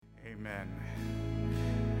Amen.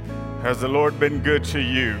 Has the Lord been good to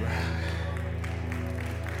you?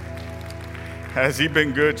 Has He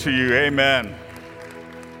been good to you? Amen.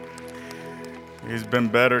 He's been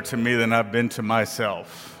better to me than I've been to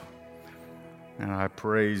myself. And I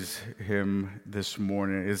praise Him this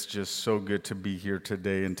morning. It's just so good to be here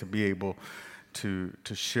today and to be able to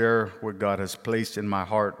share what God has placed in my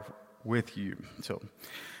heart with you. So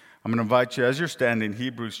I'm going to invite you, as you're standing,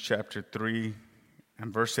 Hebrews chapter 3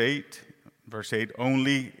 and verse 8. Verse 8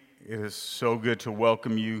 only. It is so good to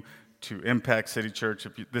welcome you to Impact City Church.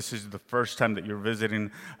 If this is the first time that you're visiting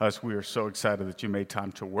us, we are so excited that you made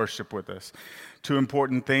time to worship with us. Two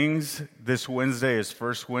important things. This Wednesday is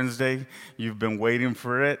First Wednesday. You've been waiting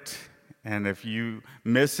for it. And if you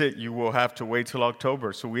miss it, you will have to wait till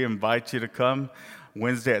October. So we invite you to come.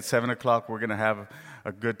 Wednesday at 7 o'clock, we're going to have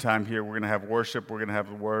a good time here. We're going to have worship. We're going to have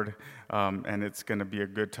the Word. And it's going to be a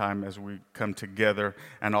good time as we come together.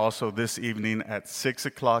 And also this evening at 6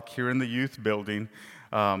 o'clock here in the youth building,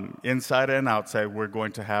 inside and outside, we're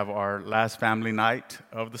going to have our last family night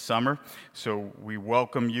of the summer. So we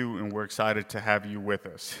welcome you, and we're excited to have you with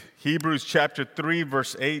us. Hebrews chapter 3,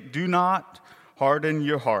 verse 8, do not harden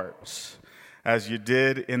your hearts as you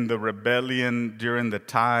did in the rebellion during the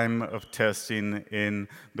time of testing in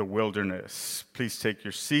the wilderness. Please take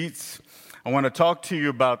your seats. I want to talk to you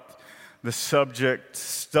about the subject,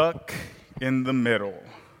 stuck in the middle.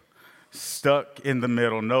 Stuck in the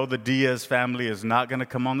middle. No, the Diaz family is not going to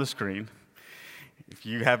come on the screen. If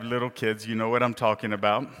you have little kids, you know what I'm talking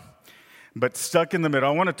about. But stuck in the middle.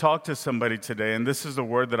 I want to talk to somebody today, and this is the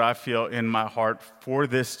word that I feel in my heart for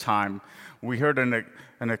this time. We heard an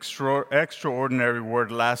extraordinary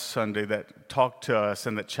word last Sunday that talked to us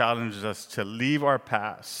and that challenged us to leave our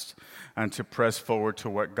past and to press forward to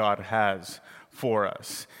what God has for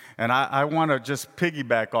us. And I want to just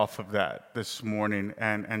piggyback off of that this morning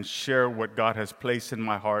and share what God has placed in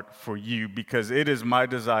my heart for you, because it is my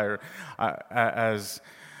desire as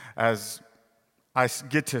I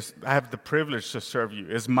have the privilege to serve you.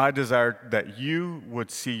 It's my desire that you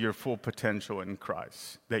would see your full potential in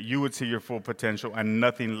Christ, that you would see your full potential and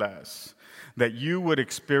nothing less, that you would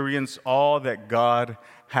experience all that God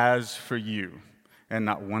has for you and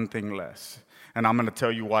not one thing less. And I'm going to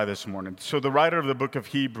tell you why this morning. So the writer of the book of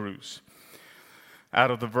Hebrews, out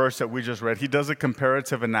of the verse that we just read, he does a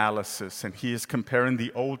comparative analysis, and he is comparing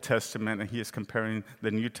the Old Testament and he is comparing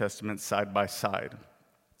the New Testament side by side.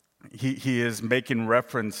 He is making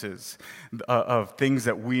references of things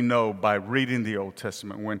that we know by reading the Old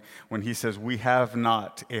Testament. When he says we have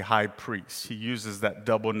not a high priest, he uses that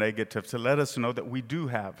double negative to let us know that we do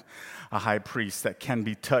have a high priest that can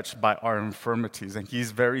be touched by our infirmities. And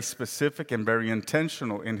he's very specific and very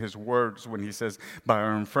intentional in his words when he says by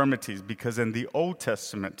our infirmities, because in the Old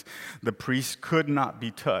Testament, the priest could not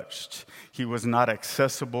be touched. He was not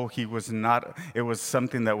accessible. It was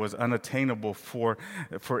something that was unattainable for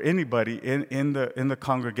anybody in the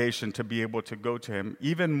congregation to be able to go to him.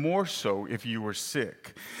 Even more so if you were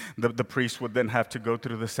sick. The priest would then have to go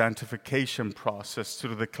through the sanctification process,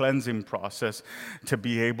 through the cleansing process to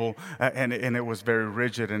be able, and it was very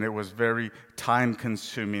rigid and it was very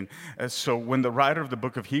time-consuming. So when the writer of the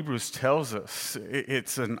book of Hebrews tells us,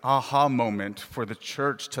 it's an aha moment for the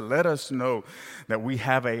church to let us know that we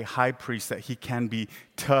have a high priest, that he can be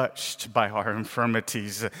touched by our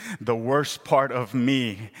infirmities. The worst part of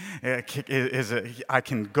me is I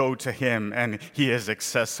can go to him and he is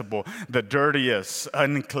accessible. The dirtiest,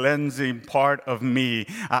 uncleansing part of me,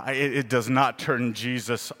 it does not turn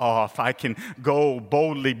Jesus off. I can go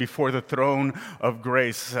boldly before the throne of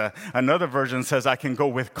grace. Another version says I can go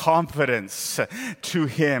with confidence to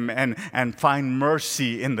him and find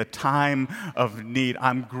mercy in the time of need.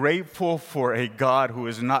 I'm grateful for a God who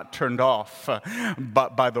is not turned off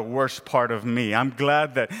by the worst part of me. I'm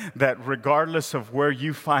glad that regardless of where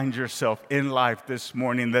you find yourself in life this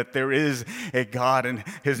morning, that there is a God and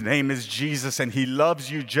his name is Jesus, and he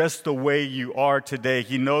loves you just the way you are today.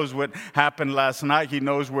 He knows what happened last night. He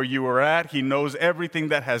knows where you were at. He knows everything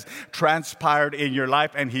that has transpired in your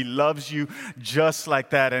life, and he loves you just like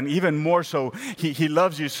that. And even more so, he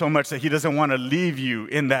loves you so much that he doesn't want to leave you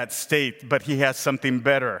in that state, but he has something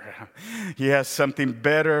better. He has something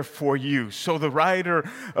better for you. So the writer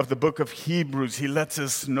of the book of Hebrews, he lets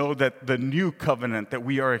us know that the new covenant that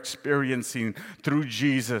we are experiencing through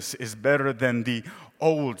Jesus is better than the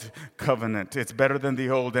old covenant. It's better than the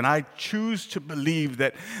old. And I choose to believe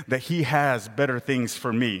that he has better things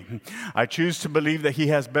for me. I choose to believe that he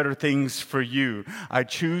has better things for you. I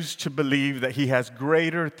choose to believe that he has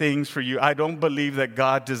greater things for you. I don't believe that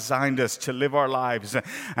God designed us to live our lives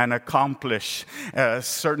and accomplish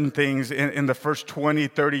certain things in the first 20,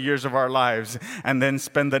 30 years of our lives, and then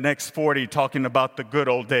spend the next 40 talking about the good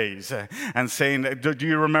old days and saying, do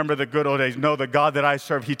you remember the good old days? No, the God that I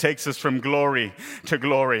serve, he takes us from glory to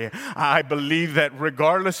glory. I believe that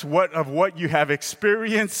regardless of what you have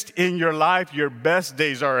experienced in your life, your best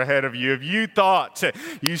days are ahead of you. If you thought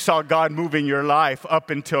you saw God moving your life up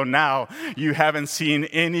until now, you haven't seen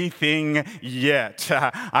anything yet.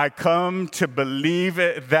 I come to believe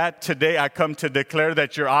that today. I come to declare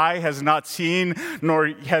that your eye has not seen, nor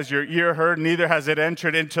has your ear heard, neither has it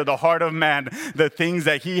entered into the heart of man the things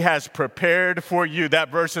that he has prepared for you. That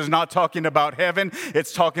verse is not talking about heaven.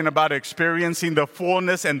 It's talking about experiencing the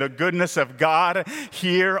fullness and the goodness of God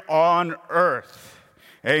here on earth.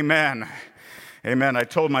 Amen. Amen. I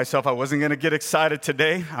told myself I wasn't going to get excited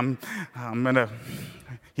today.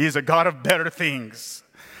 He's a God of better things.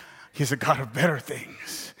 He's a God of better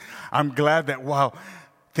things. I'm glad that while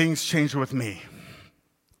things change with me,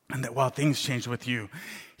 and that while things change with you,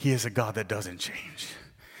 he is a God that doesn't change.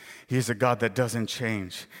 He is a God that doesn't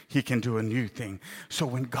change. He can do a new thing. So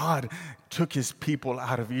when God took his people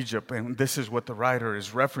out of Egypt, and this is what the writer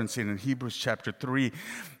is referencing in Hebrews chapter 3,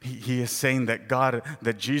 he is saying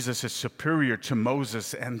that Jesus is superior to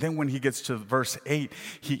Moses. And then when he gets to verse 8,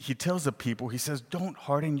 he tells the people, he says, don't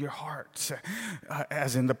harden your hearts,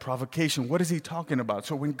 as in the provocation. What is he talking about?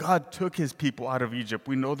 So when God took his people out of Egypt,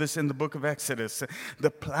 we know this in the book of Exodus,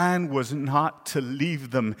 the plan was not to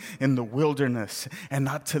leave them in the wilderness and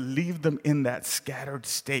not to leave them in that scattered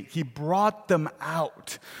state. He brought them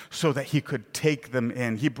out so that he could take them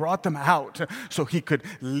in. He brought them out so he could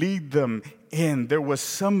lead them in. There was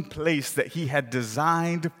some place that he had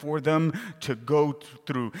designed for them to go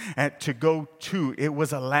through and to go to. It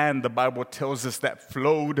was a land, the Bible tells us, that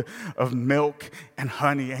flowed of milk and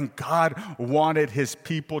honey. And God wanted his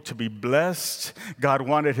people to be blessed. God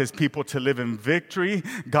wanted his people to live in victory.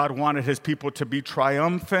 God wanted his people to be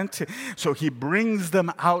triumphant. So he brings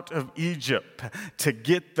them out of Egypt to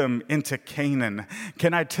get them into Canaan.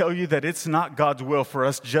 Can I tell you that it's not God's will for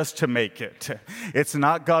us just to make it? It's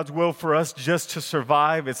not God's will for us just to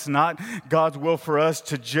survive. It's not God's will for us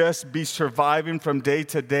to just be surviving from day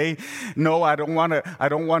to day. No, I don't want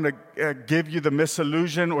to give you the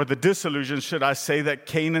misillusion or the disillusion, should I say, that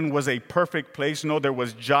Canaan was a perfect place. No, there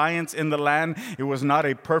was giants in the land. It was not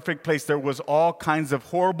a perfect place. There was all kinds of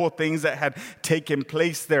horrible things that had taken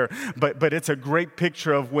place there. But it's a great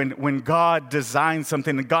picture of when God designs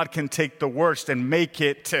something, and God can take the worst and make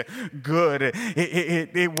it good.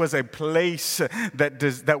 It was a place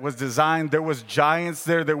that was designed. There was giants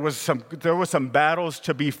there. There was some battles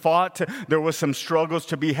to be fought. There was some struggles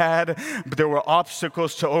to be had. There were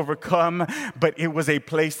obstacles to overcome. But it was a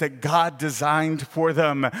place that God designed for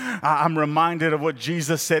them. I'm reminded of what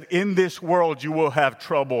Jesus said. In this world, you will have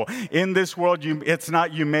trouble. In this world, it's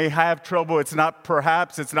not you may have trouble. It's not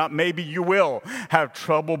perhaps. It's not maybe. You will have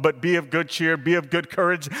trouble. But be of good cheer. Be of good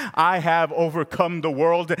courage. I have overcome the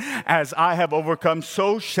world. As I have overcome,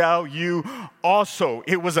 so shall you also.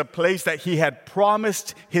 It was a place that he had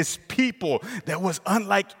promised his people that was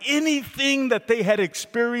unlike anything that they had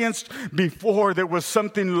experienced before. There was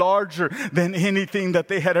something larger than anything that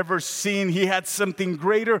they had ever seen. He had something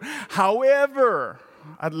greater. However,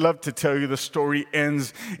 I'd love to tell you the story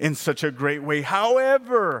ends in such a great way.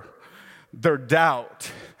 However, their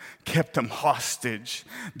doubt kept them hostage.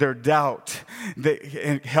 Their doubt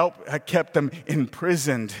kept them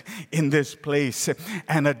imprisoned in this place.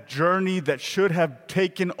 And a journey that should have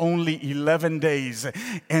taken only 11 days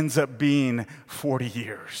ends up being 40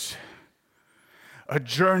 years. A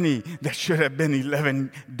journey that should have been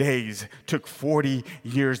 11 days took 40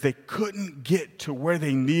 years. They couldn't get to where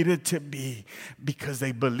they needed to be because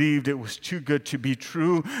they believed it was too good to be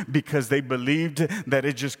true, because they believed that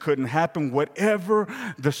it just couldn't happen. Whatever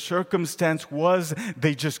the circumstance was,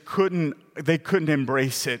 they couldn't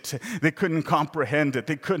embrace it. They couldn't comprehend it.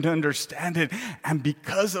 They couldn't understand it. And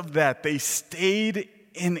because of that, they stayed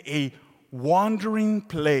in a wandering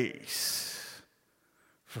place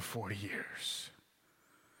for 40 years.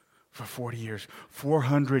 For 40 years,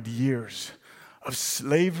 400 years of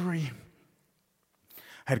slavery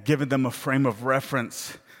had given them a frame of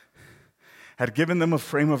reference,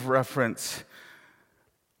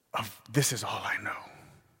 of this is all I know.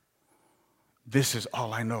 This is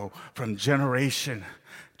all I know. From generation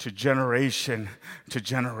to generation to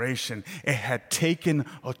generation. It had taken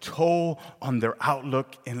a toll on their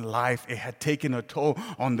outlook in life. It had taken a toll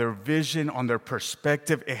on their vision, on their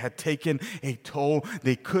perspective. It had taken a toll.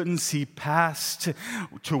 They couldn't see past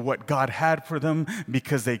to what God had for them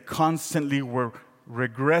because they constantly were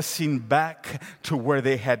regressing back to where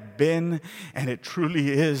they had been, and it truly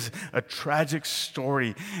is a tragic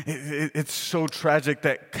story. It's so tragic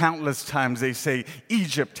that countless times they say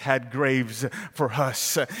Egypt had graves for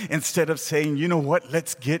us, instead of saying, you know what,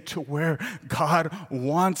 let's get to where God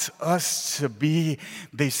wants us to be.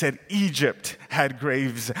 They said Egypt had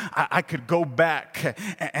graves. I could go back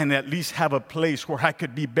and at least have a place where I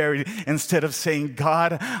could be buried, instead of saying,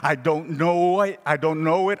 God, I don't know it, I don't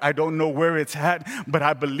know where it's at, but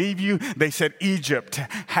I believe you. They said Egypt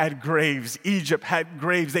had graves. Egypt had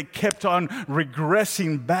graves. They kept on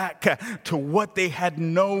regressing back to what they had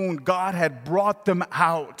known. God had brought them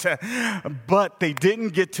out, but they didn't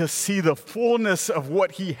get to see the fullness of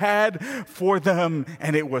what He had for them,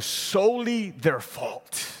 and it was solely their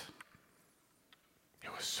fault.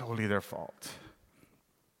 It was solely their fault.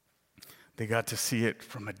 They got to see it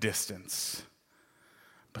from a distance,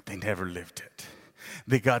 but they never lived it.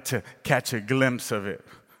 They got to catch a glimpse of it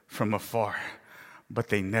from afar, but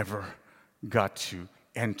they never got to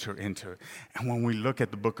enter into it. And when we look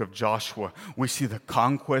at the book of Joshua, we see the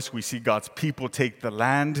conquest. We see God's people take the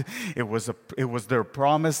land. It was their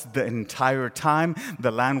promise the entire time.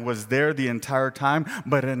 The land was there the entire time,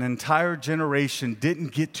 but an entire generation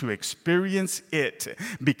didn't get to experience it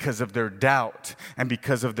because of their doubt and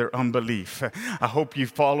because of their unbelief. I hope you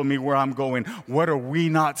follow me where I'm going. What are we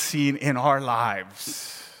not seeing in our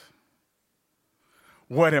lives?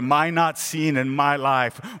 What am I not seeing in my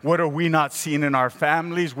life? What are we not seeing in our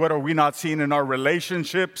families? What are we not seeing in our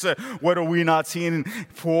relationships? What are we not seeing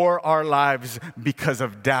for our lives because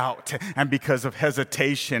of doubt and because of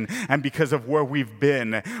hesitation and because of where we've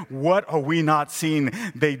been? What are we not seeing?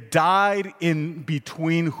 They died in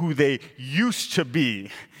between who they used to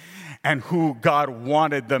be and who God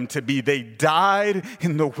wanted them to be. They died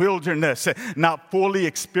in the wilderness, not fully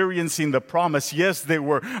experiencing the promise. Yes, they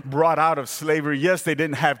were brought out of slavery. Yes, they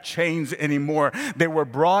didn't have chains anymore. They were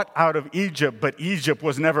brought out of Egypt, but Egypt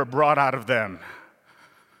was never brought out of them.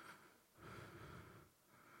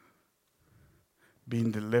 Being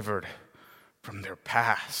delivered from their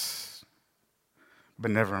past, but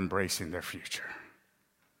never embracing their future.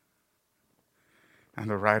 And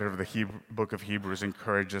the writer of the book of Hebrews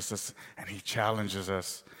encourages us, and he challenges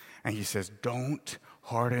us, and he says, don't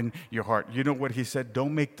harden your heart. You know what he said?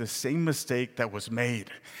 Don't make the same mistake that was made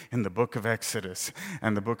in the book of Exodus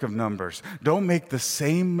and the book of Numbers. Don't make the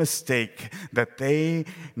same mistake that they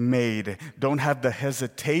made. Don't have the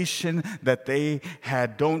hesitation that they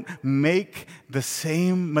had. Don't make the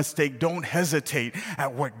same mistake. Don't hesitate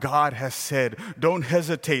at what God has said. Don't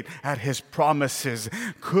hesitate at His promises.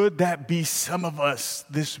 Could that be some of us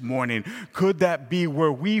this morning? Could that be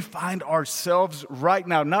where we find ourselves right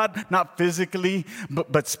now? Not physically,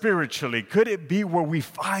 but spiritually. Could it be where we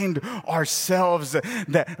find ourselves,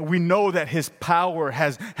 that we know that His power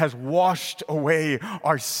has washed away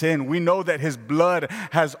our sin? We know that His blood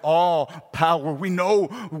has all power. We know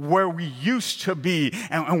where we used to be,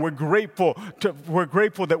 and we're grateful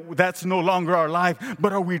that that's no longer our life.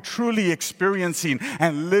 But are we truly experiencing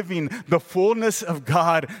and living the fullness of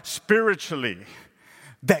God spiritually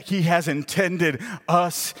that He has intended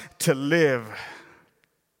us to live?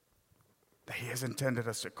 That He has intended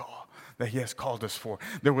us to call, that He has called us for.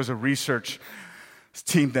 There was a research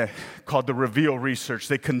team that called the Reveal Research.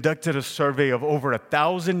 They conducted a survey of over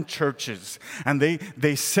 1,000 churches, and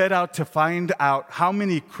they set out to find out how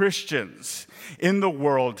many Christians in the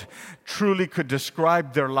world truly could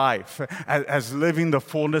describe their life as living the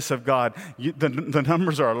fullness of God. The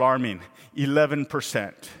numbers are alarming.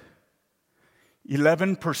 11%.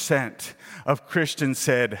 11% of Christians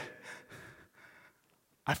said,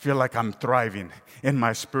 I feel like I'm thriving in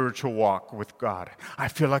my spiritual walk with God. I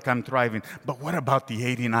feel like I'm thriving. But what about the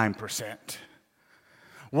 89%?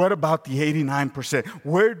 What about the 89%?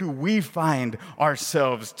 Where do we find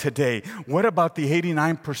ourselves today? What about the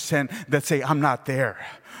 89% that say, I'm not there?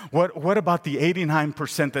 What about the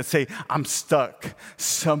 89% that say, I'm stuck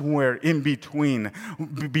somewhere in between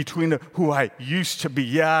who I used to be?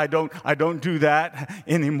 Yeah, I don't do that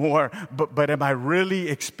anymore, but am I really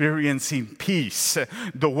experiencing peace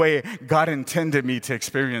the way God intended me to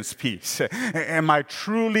experience peace? Am I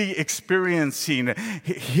truly experiencing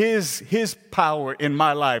His power in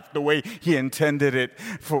my life the way He intended it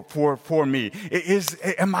for me?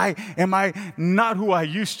 Am I not who I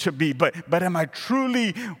used to be, but am I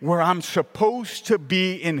truly where I'm supposed to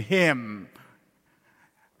be in Him?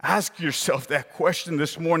 Ask yourself that question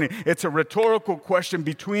this morning. It's a rhetorical question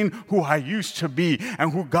between who I used to be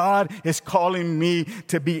and who God is calling me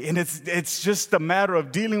to be. And it's just a matter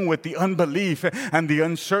of dealing with the unbelief and the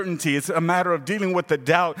uncertainty. It's a matter of dealing with the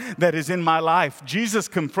doubt that is in my life. Jesus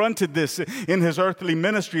confronted this in his earthly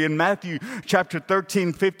ministry in Matthew chapter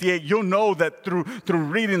 13:58. You'll know that through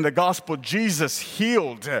reading the gospel, Jesus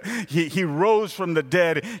healed. He rose from the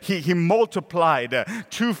dead. He multiplied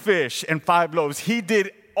 2 fish and 5 loaves. He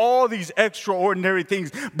did all these extraordinary things.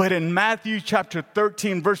 But in Matthew chapter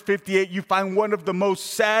 13, verse 58, you find one of the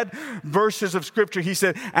most sad verses of Scripture. He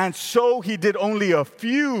said, and so he did only a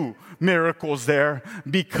few miracles there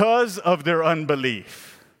because of their unbelief.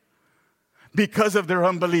 Because of their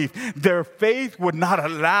unbelief, their faith would not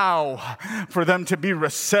allow for them to be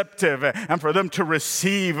receptive and for them to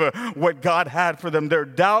receive what God had for them. Their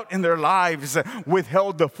doubt in their lives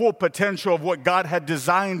withheld the full potential of what God had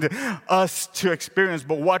designed us to experience.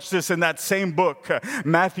 But watch this in that same book,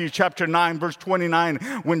 Matthew chapter 9, verse 29,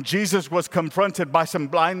 when Jesus was confronted by some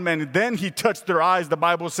blind men, then he touched their eyes, the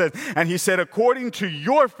Bible says, and he said, according to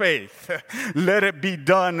your faith, let it be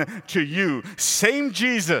done to you. Same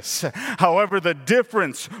Jesus, however, the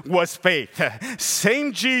difference was faith.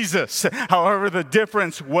 Same Jesus. However, the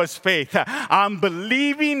difference was faith. I'm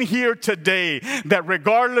believing here today that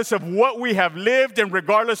regardless of what we have lived and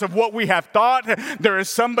regardless of what we have thought, there is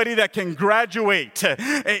somebody that can graduate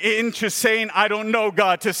into saying, I don't know,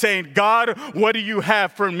 God, to saying, God, what do you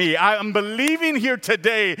have for me? I am believing here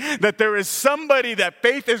today that there is somebody that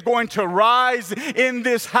faith is going to rise in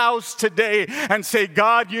this house today and say,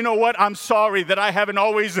 God, you know what? I'm sorry that I haven't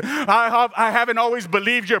always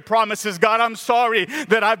believed your promises. God, I'm sorry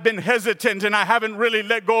that I've been hesitant and I haven't really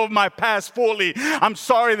let go of my past fully. I'm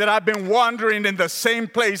sorry that I've been wandering in the same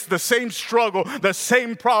place, the same struggle, the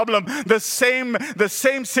same problem, the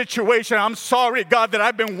same situation. I'm sorry, God, that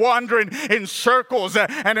I've been wandering in circles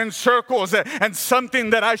and something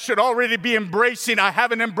that I should already be embracing, I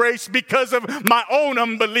haven't embraced because of my own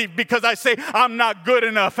unbelief, because I say I'm not good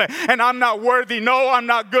enough and I'm not worthy. No, I'm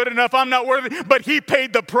not good enough. I'm not worthy. But he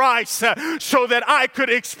paid the price so that I could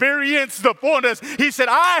experience the fullness. He said,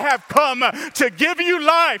 I have come to give you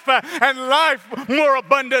life and life more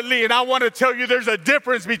abundantly. And I want to tell you there's a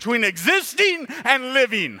difference between existing and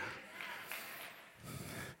living.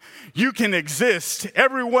 You can exist.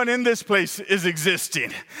 Everyone in this place is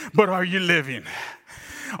existing. But are you living?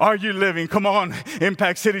 Are you living? Come on,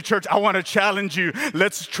 Impact City Church, I want to challenge you.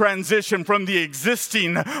 Let's transition from the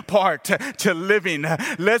existing part to living.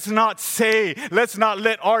 Let's not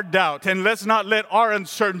let our doubt and let's not let our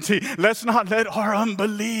uncertainty, let's not let our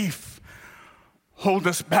unbelief hold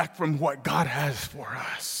us back from what God has for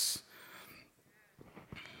us.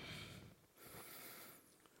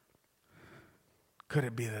 Could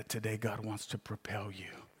it be that today God wants to propel you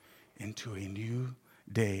into a new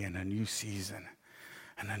day and a new season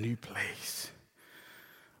and a new place?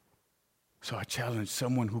 So I challenge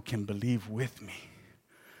someone who can believe with me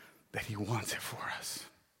that he wants it for us.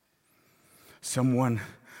 Someone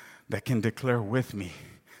that can declare with me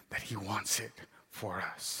that he wants it for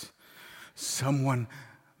us. Someone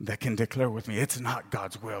that can declare with me, it's not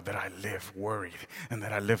God's will that I live worried and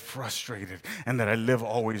that I live frustrated and that I live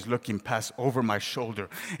always looking past over my shoulder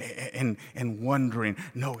and wondering.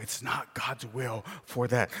 No, it's not God's will for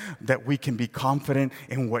that we can be confident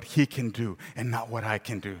in what he can do and not what I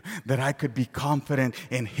can do. That I could be confident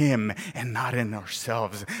in him and not in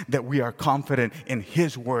ourselves. That we are confident in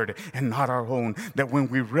his word and not our own. That when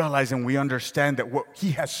we realize and we understand that what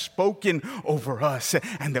he has spoken over us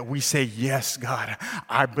and that we say, yes, God,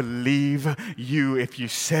 I believe you. If you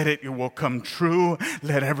said it, it will come true.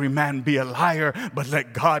 Let every man be a liar, but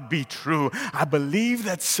let God be true. I believe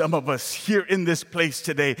that some of us here in this place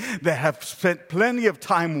today that have spent plenty of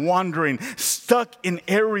time wandering, stuck in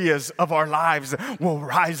areas of our lives, will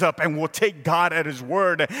rise up and will take God at his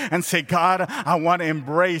word and say, God, I want to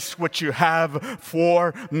embrace what you have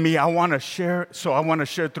for me. I want to share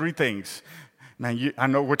 3 things. Man, I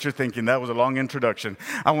know what you're thinking. That was a long introduction.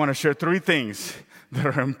 I want to share 3 things that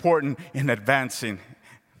are important in advancing.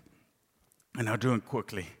 And I'll do it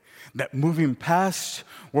quickly. That moving past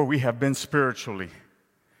where we have been spiritually,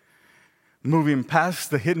 moving past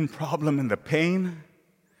the hidden problem and the pain,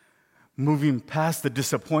 moving past the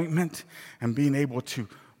disappointment, and being able to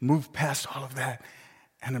move past all of that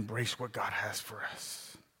and embrace what God has for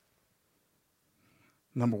us.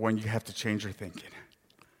 Number 1, you have to change your thinking.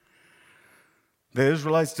 The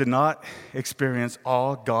Israelites did not experience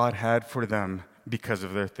all God had for them because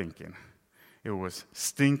of their thinking. It was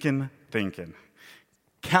stinking thinking.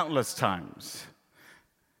 Countless times,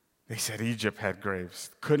 They said Egypt had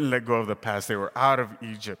graves. Couldn't let go of the past. They were out of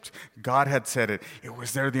Egypt. God had said it. It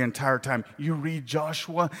was there the entire time. You read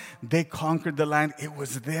Joshua, they conquered the land. It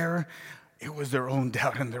was there. It was their own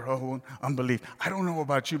doubt and their own unbelief. I don't know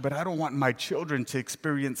about you, but I don't want my children to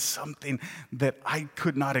experience something that I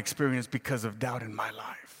could not experience because of doubt in my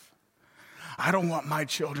life. I don't want my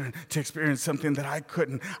children to experience something that I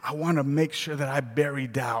couldn't. I want to make sure that I bury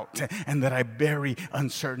doubt and that I bury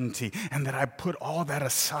uncertainty and that I put all that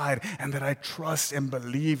aside and that I trust and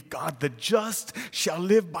believe God. The just shall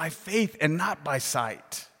live by faith and not by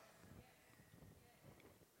sight.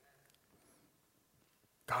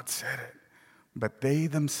 God said it, but they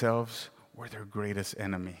themselves were their greatest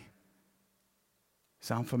enemy.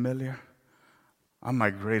 Sound familiar? I'm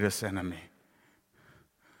my greatest enemy.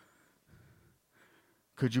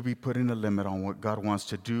 Could you be putting a limit on what God wants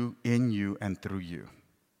to do in you and through you?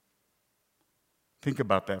 Think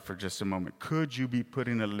about that for just a moment. Could you be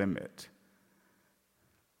putting a limit?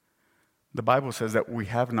 The Bible says that we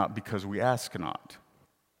have not because we ask not.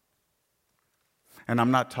 And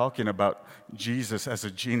I'm not talking about Jesus as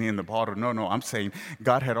a genie in the bottle. No, I'm saying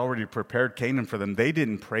God had already prepared Canaan for them. They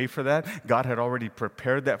didn't pray for that. God had already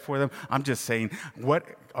prepared that for them. I'm just saying,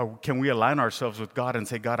 can we align ourselves with God and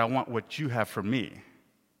say, God, I want what you have for me?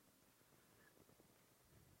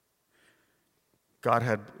 God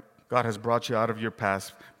has brought you out of your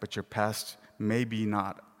past, but your past may be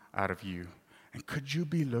not out of you. And could you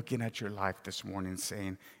be looking at your life this morning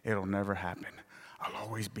saying, it'll never happen. I'll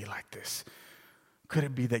always be like this. Could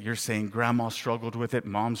it be that you're saying, Grandma struggled with it,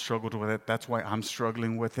 Mom struggled with it, that's why I'm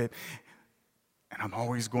struggling with it, and I'm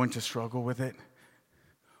always going to struggle with it?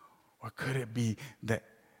 Or could it be that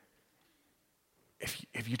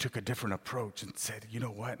if you took a different approach and said, you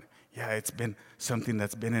know what? Yeah, it's been something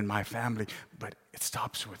that's been in my family, but it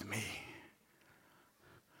stops with me.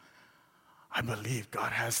 I believe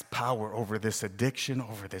God has power over this addiction,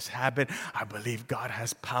 over this habit. I believe God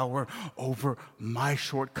has power over my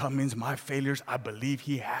shortcomings, my failures. I believe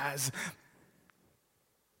He has.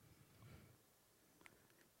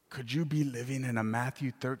 Could you be living in a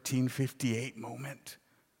Matthew 13:58 moment?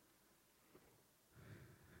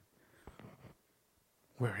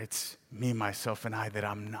 Where it's me, myself, and I that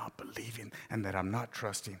I'm not believing and that I'm not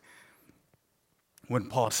trusting. When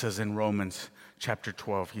Paul says in Romans chapter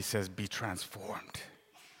 12, he says, be transformed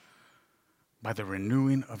by the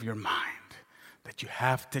renewing of your mind. That you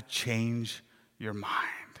have to change your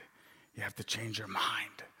mind. You have to change your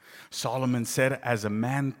mind. Solomon said, as a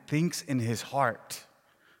man thinks in his heart,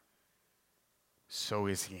 so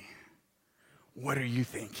is he. What are you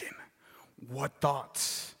thinking? What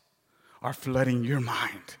thoughts are flooding your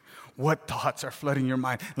mind? What thoughts are flooding your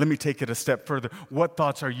mind? Let me take it a step further. What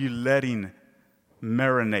thoughts are you letting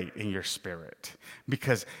marinate in your spirit?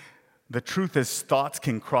 Because the truth is, thoughts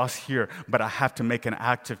can cross here, but I have to make an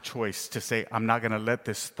active choice to say, I'm not going to let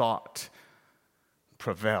this thought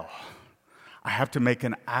prevail. I have to make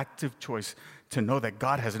an active choice to know that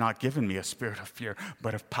God has not given me a spirit of fear,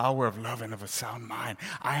 but of power, of love, and of a sound mind.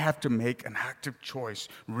 I have to make an active choice.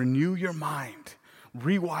 Renew your mind.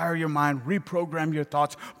 Rewire your mind, reprogram your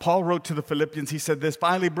thoughts. Paul wrote to the Philippians, he said this,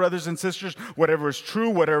 finally, brothers and sisters, whatever is true,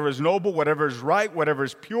 whatever is noble, whatever is right, whatever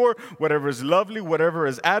is pure, whatever is lovely, whatever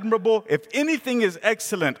is admirable, if anything is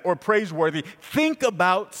excellent or praiseworthy, think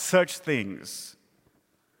about such things.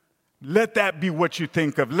 Let that be what you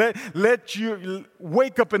think of. Let you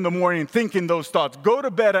wake up in the morning thinking those thoughts. Go to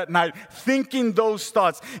bed at night thinking those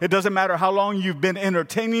thoughts. It doesn't matter how long you've been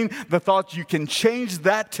entertaining the thoughts. You can change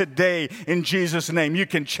that today in Jesus' name. You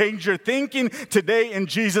can change your thinking today in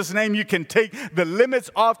Jesus' name. You can take the limits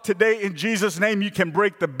off today in Jesus' name. You can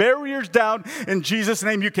break the barriers down in Jesus'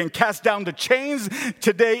 name. You can cast down the chains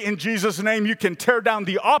today in Jesus' name. You can tear down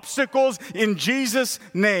the obstacles in Jesus'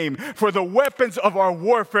 name. For the weapons of our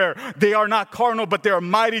warfare, they are not carnal, but they are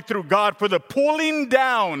mighty through God for the pulling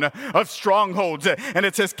down of strongholds. And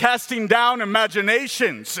it says casting down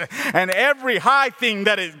imaginations and every high thing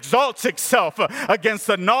that exalts itself against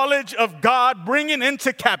the knowledge of God, bringing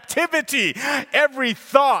into captivity every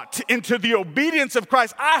thought into the obedience of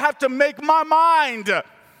Christ. I have to make my mind,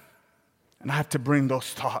 and I have to bring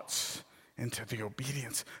those thoughts into the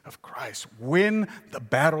obedience of Christ. Win the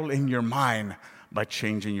battle in your mind by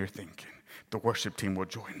changing your thinking. The worship team will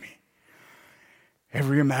join me.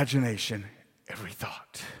 Every imagination, every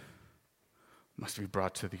thought must be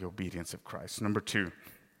brought to the obedience of Christ. Number 2,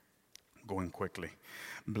 going quickly,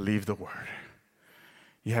 believe the word.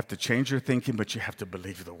 You have to change your thinking, but you have to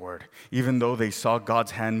believe the word. Even though they saw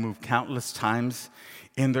God's hand move countless times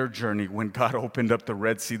in their journey, when God opened up the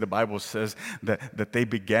Red Sea, the Bible says that they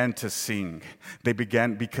began to sing. They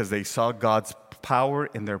began because they saw God's power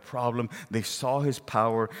in their problem. They saw his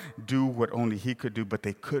power do what only he could do, but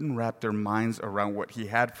they couldn't wrap their minds around what he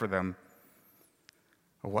had for them,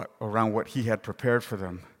 around what he had prepared for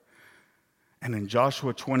them. And in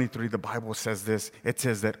Joshua 23, the Bible says this. It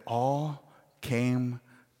says that all came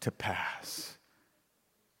to pass.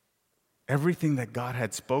 Everything that God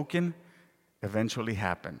had spoken eventually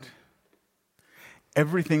happened.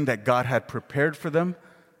 Everything that God had prepared for them,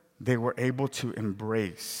 they were able to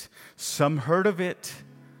embrace. Some heard of it,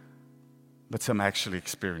 but some actually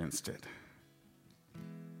experienced it.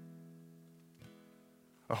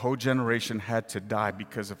 A whole generation had to die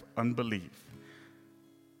because of unbelief.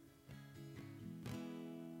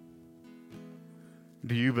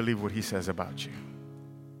 Do you believe what he says about you?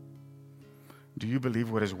 Do you believe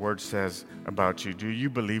what his word says about you? Do you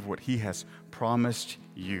believe what he has promised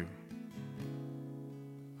you?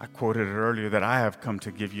 I quoted it earlier that I have come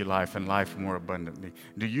to give you life and life more abundantly.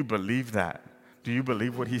 Do you believe that? Do you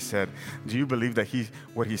believe what he said? Do you believe that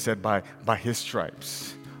what he said by his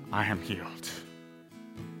stripes, I am healed?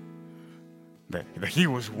 That he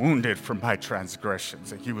was wounded for my transgressions,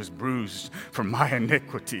 that he was bruised for my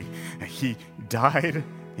iniquity, and he died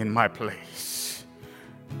in my place.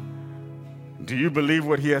 Do you believe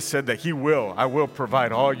what he has said, that I will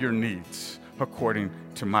provide all your needs according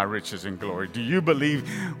to my riches and glory? Do you believe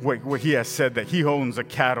what he has said, that he owns a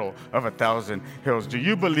cattle of 1,000 hills? Do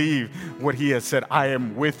you believe what he has said, I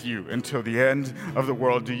am with you until the end of the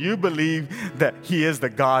world? Do you believe that he is the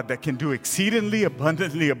God that can do exceedingly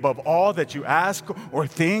abundantly above all that you ask or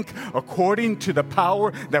think, according to the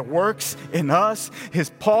power that works in us?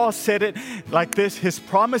 Paul said it like this: his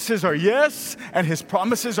promises are yes, and his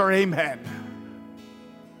promises are amen.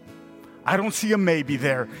 I don't see a maybe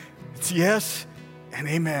there. It's yes and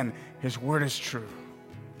amen. His word is true.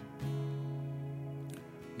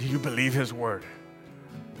 Do you believe his word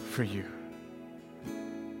for you?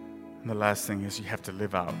 And the last thing is, you have to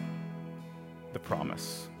live out the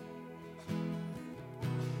promise.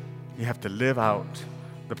 You have to live out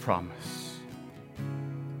the promise.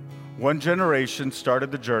 One generation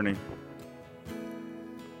started the journey.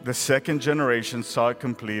 The second generation saw it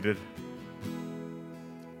completed.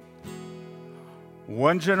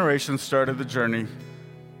 One generation started the journey.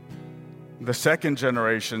 The second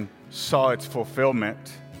generation saw its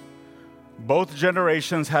fulfillment. Both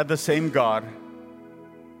generations had the same God.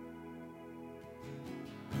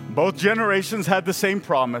 Both generations had the same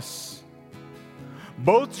promise.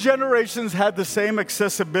 Both generations had the same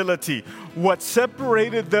accessibility. What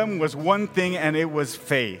separated them was one thing, and it was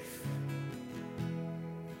faith.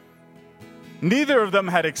 Neither of them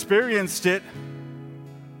had experienced it.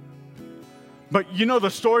 But you know the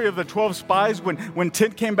story of the 12 spies when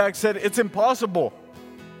 10 came back and said, it's impossible.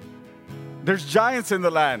 There's giants in the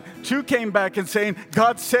land. 2 came back and saying,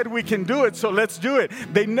 God said we can do it, so let's do it.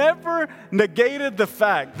 They never negated the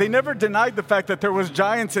fact. They never denied the fact that there was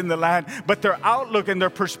giants in the land, but their outlook and their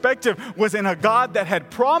perspective was in a God that had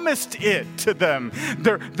promised it to them.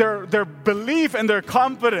 Their belief and their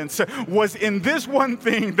confidence was in this one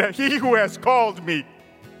thing, that he who has called me,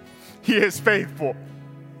 he is faithful.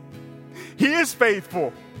 He is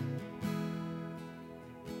faithful.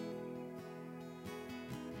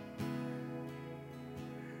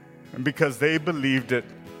 And because they believed it,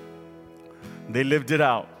 they lived it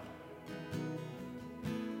out.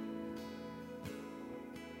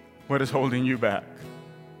 What is holding you back?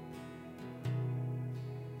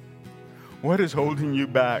 What is holding you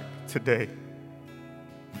back today?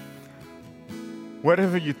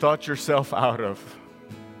 Whatever you thought yourself out of.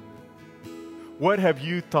 What have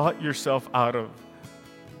you thought yourself out of?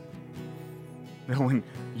 And when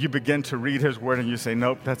you begin to read his word and you say,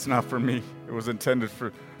 nope, that's not for me. It was intended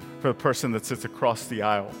for the person that sits across the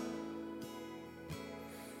aisle.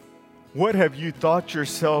 What have you thought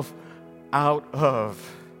yourself out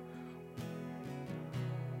of?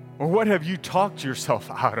 Or what have you talked yourself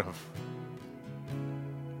out of?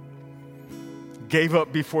 Gave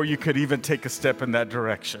up before you could even take a step in that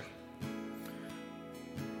direction.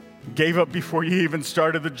 Gave up before you even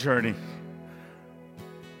started the journey.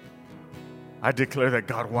 I declare that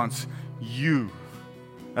God wants you,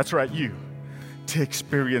 that's right, you, to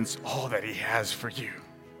experience all that he has for you.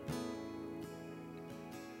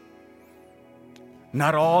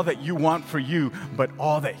 Not all that you want for you, but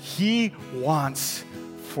all that he wants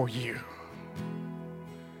for you.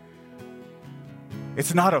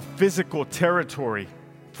 It's not a physical territory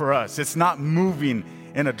for us. It's not moving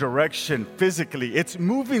in a direction physically. It's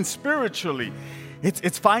moving spiritually.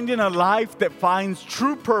 It's finding a life that finds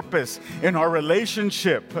true purpose in our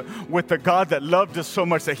relationship with the God that loved us so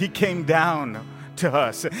much that he came down to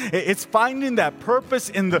us. It's finding that purpose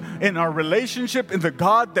in our relationship, in the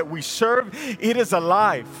God that we serve. It is a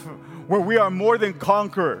life where we are more than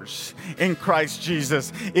conquerors in Christ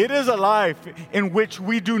Jesus. It is a life in which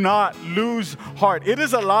we do not lose heart. It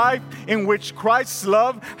is a life in which Christ's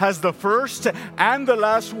love has the first and the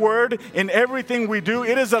last word in everything we do.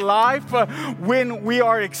 It is a life when we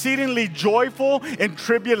are exceedingly joyful in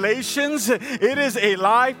tribulations. It is a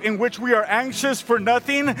life in which we are anxious for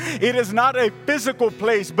nothing. It is not a physical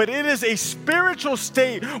place, but it is a spiritual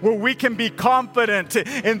state where we can be confident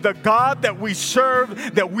in the God that we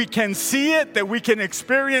serve, that we can see it, that we can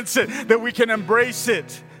experience it, that we can embrace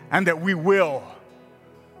it, and that we will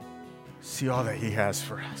see all that He has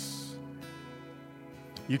for us.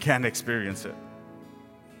 You can experience it.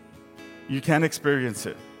 You can experience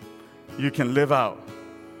it. You can live out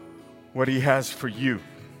what He has for you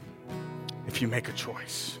if you make a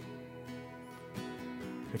choice.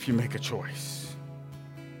 If you make a choice.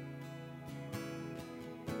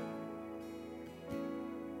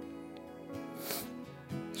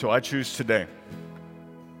 So I choose today.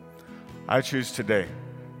 I choose today.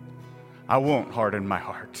 I won't harden my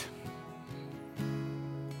heart.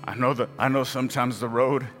 I know sometimes the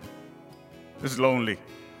road is lonely.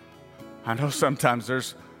 I know sometimes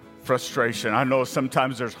there's frustration. I know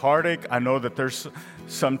sometimes there's heartache. I know that there's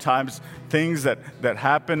sometimes things that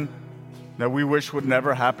happen that we wish would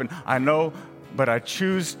never happen. I know, but I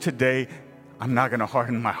choose today, I'm not going to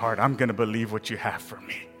harden my heart. I'm going to believe what you have for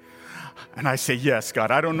me. And I say, yes, God.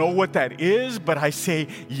 I don't know what that is, but I say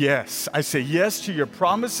yes. I say yes to your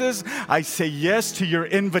promises. I say yes to your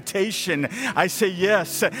invitation. I say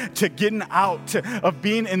yes to getting out of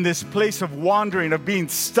being in this place of wandering, of being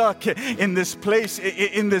stuck in this place,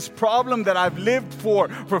 in this problem that I've lived for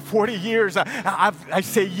 40 years. I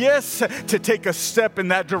say yes to take a step in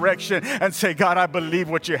that direction and say, God, I believe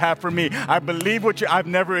what you have for me. I believe I've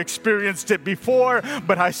never experienced it before,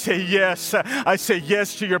 but I say yes. I say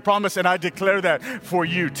yes to your promise, and I declare that for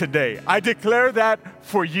you today. I declare that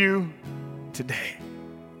for you today.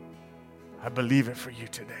 I believe it for you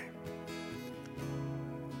today.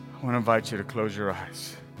 I want to invite you to close your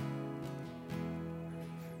eyes.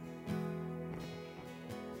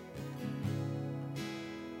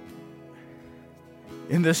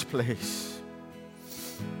 In this place,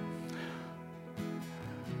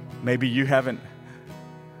 maybe you haven't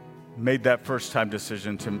made that first time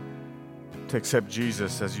decision to accept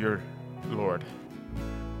Jesus as your Lord.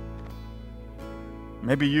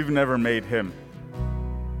 Maybe you've never made Him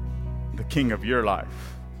the King of your life.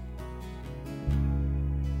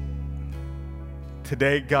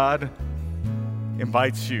 Today, God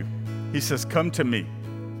invites you. He says, come to me.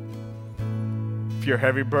 If you're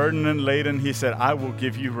heavy burdened and laden, He said, I will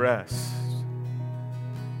give you rest.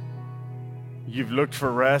 You've looked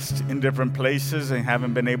for rest in different places and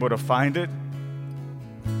haven't been able to find it.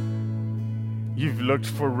 You've looked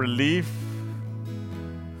for relief.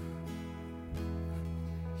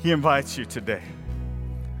 He invites you today.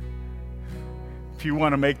 If you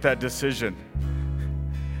want to make that decision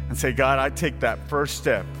and say, God, I take that first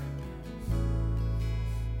step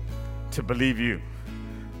to believe you,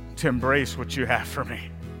 to embrace what you have for me,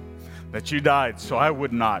 that you died so I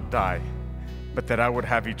would not die, but that I would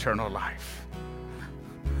have eternal life.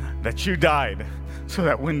 That you died so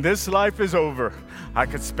that when this life is over, I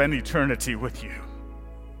could spend eternity with you.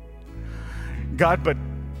 God, but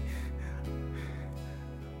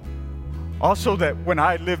also that when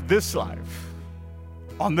I live this life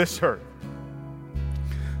on this earth,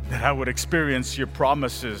 that I would experience your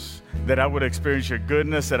promises, that I would experience your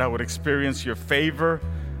goodness, that I would experience your favor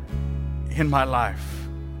in my life.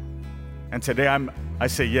 And today I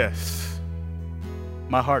say yes.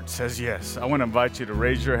 My heart says yes. I want to invite you to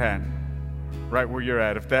raise your hand right where you're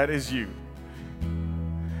at. If that is you,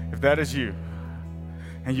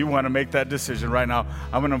 and you want to make that decision right now,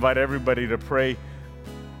 I'm going to invite everybody to pray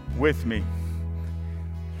with me.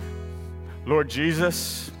 Lord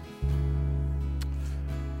Jesus,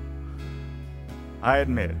 I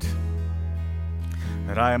admit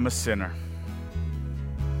that I am a sinner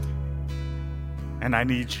and I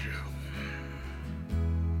need you.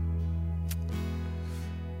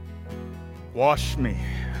 Wash me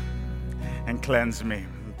and cleanse me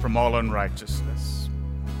from all unrighteousness.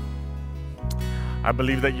 I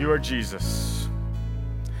believe that you are Jesus,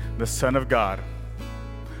 the Son of God,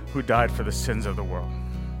 who died for the sins of the world.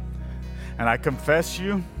 And I confess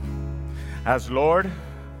you as Lord,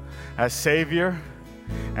 as Savior,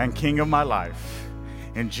 and King of my life.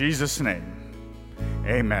 In Jesus' name,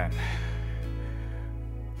 amen.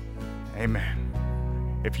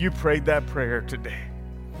 Amen. If you prayed that prayer today,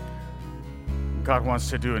 God wants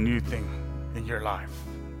to do a new thing in your life.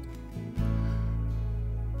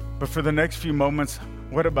 But for the next few moments,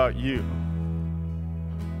 what about you?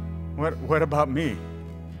 What about me?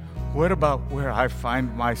 What about where I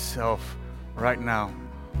find myself right now?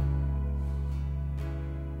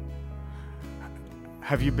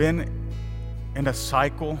 Have you been in a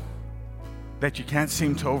cycle that you can't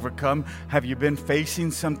seem to overcome? Have you been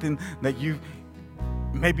facing something that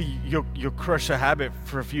maybe you'll crush a habit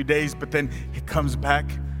for a few days, but then it comes back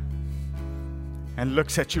and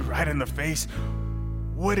looks at you right in the face?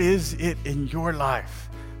 What is it in your life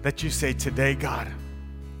that you say, today, God,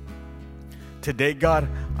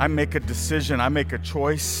 I make a decision, I make a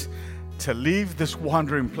choice to leave this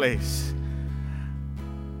wandering place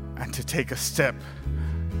and to take a step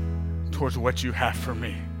towards what you have for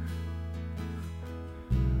me?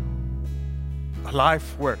 A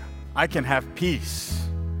life where I can have peace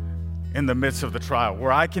in the midst of the trial,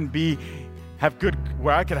 where I can have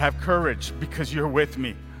courage because you're with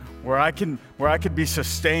me, where I could be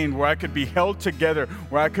sustained, where I could be held together,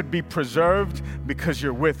 where I could be preserved because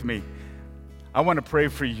you're with me. I want to pray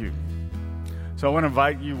for you. So I want to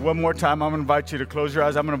invite you one more time. I'm going to invite you to close your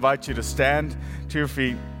eyes. I'm going to invite you to stand to your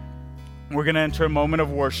feet. We're going to enter a moment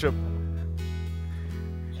of worship.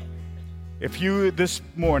 If you this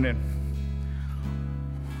morning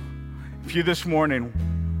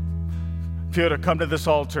feel to come to this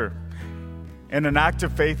altar in an act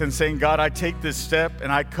of faith and saying, God, I take this step and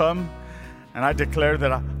I come and I declare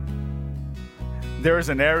that there's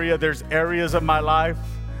areas of my life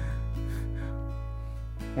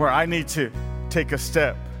where I need to take a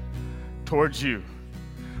step towards you,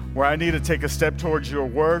 where I need to take a step towards your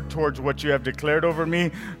word, towards what you have declared over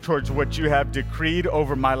me, towards what you have decreed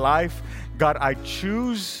over my life. God, I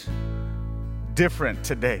choose different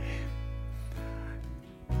today.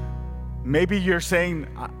 Maybe you're saying,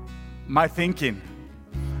 my thinking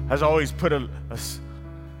has always put a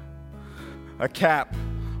cap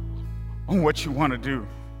on what you want to do.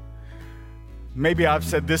 Maybe I've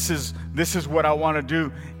said, this is what I want to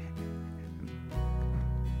do.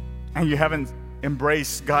 And you haven't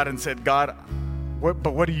embraced God and said, God,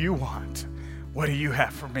 what do you want? What do you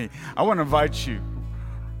have for me? I want to invite you,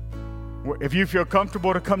 if you feel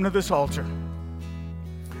comfortable, to come to this altar.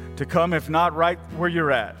 To come, if not, right where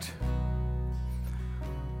you're at.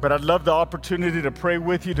 But I'd love the opportunity to pray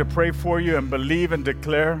with you, to pray for you, and believe and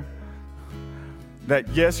declare that,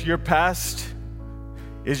 yes, your past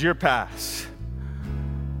is your past.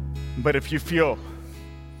 But if you feel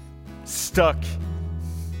stuck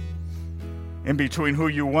in between who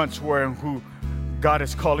you once were and who God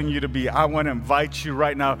is calling you to be, I want to invite you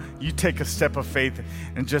right now. You take a step of faith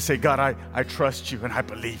and just say, God, I trust you and I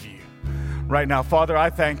believe you. Right now, Father, I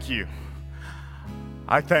thank you.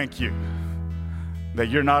 I thank you that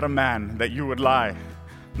you're not a man that you would lie,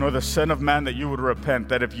 nor the Son of Man that you would repent,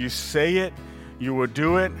 that if you say it, you will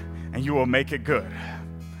do it and you will make it good.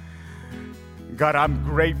 God, I'm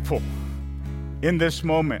grateful in this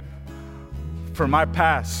moment for my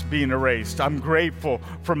past being erased. I'm grateful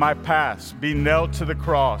for my past being nailed to the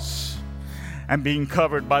cross and being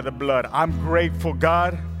covered by the blood. I'm grateful,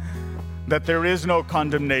 God, that there is no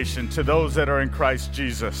condemnation to those that are in Christ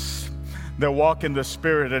Jesus, that walk in the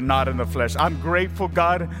Spirit and not in the flesh. I'm grateful,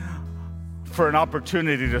 God, for an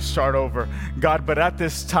opportunity to start over. God, but at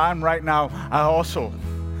this time right now,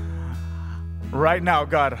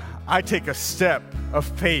 God, I take a step of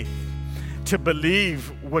faith to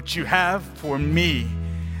believe what you have for me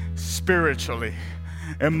spiritually,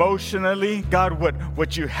 emotionally. God,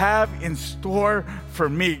 what you have in store for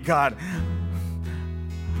me, God.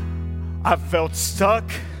 I felt stuck.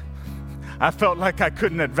 I felt like I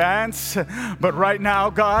couldn't advance, but right now,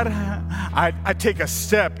 God, I take a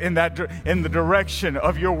step in the direction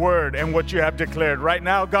of your word and what you have declared. Right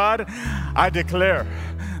now, God, I declare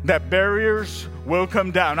that barriers will come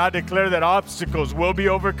down. I declare that obstacles will be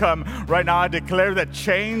overcome. Right now, I declare that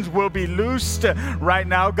chains will be loosed. Right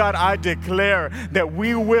now, God, I declare that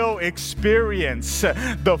we will experience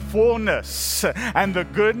the fullness and the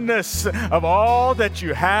goodness of all that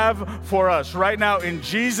you have for us. Right now, in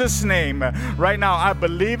Jesus' name, right now, I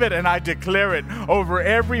believe it and I declare it over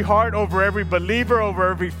every heart, over every believer, over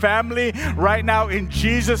every family. Right now, in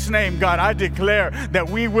Jesus' name, God, I declare that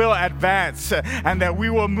we will advance and that we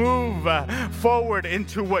will move forward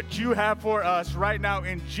into what you have for us. Right now,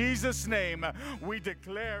 in Jesus' name, we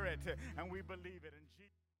declare it and we believe it.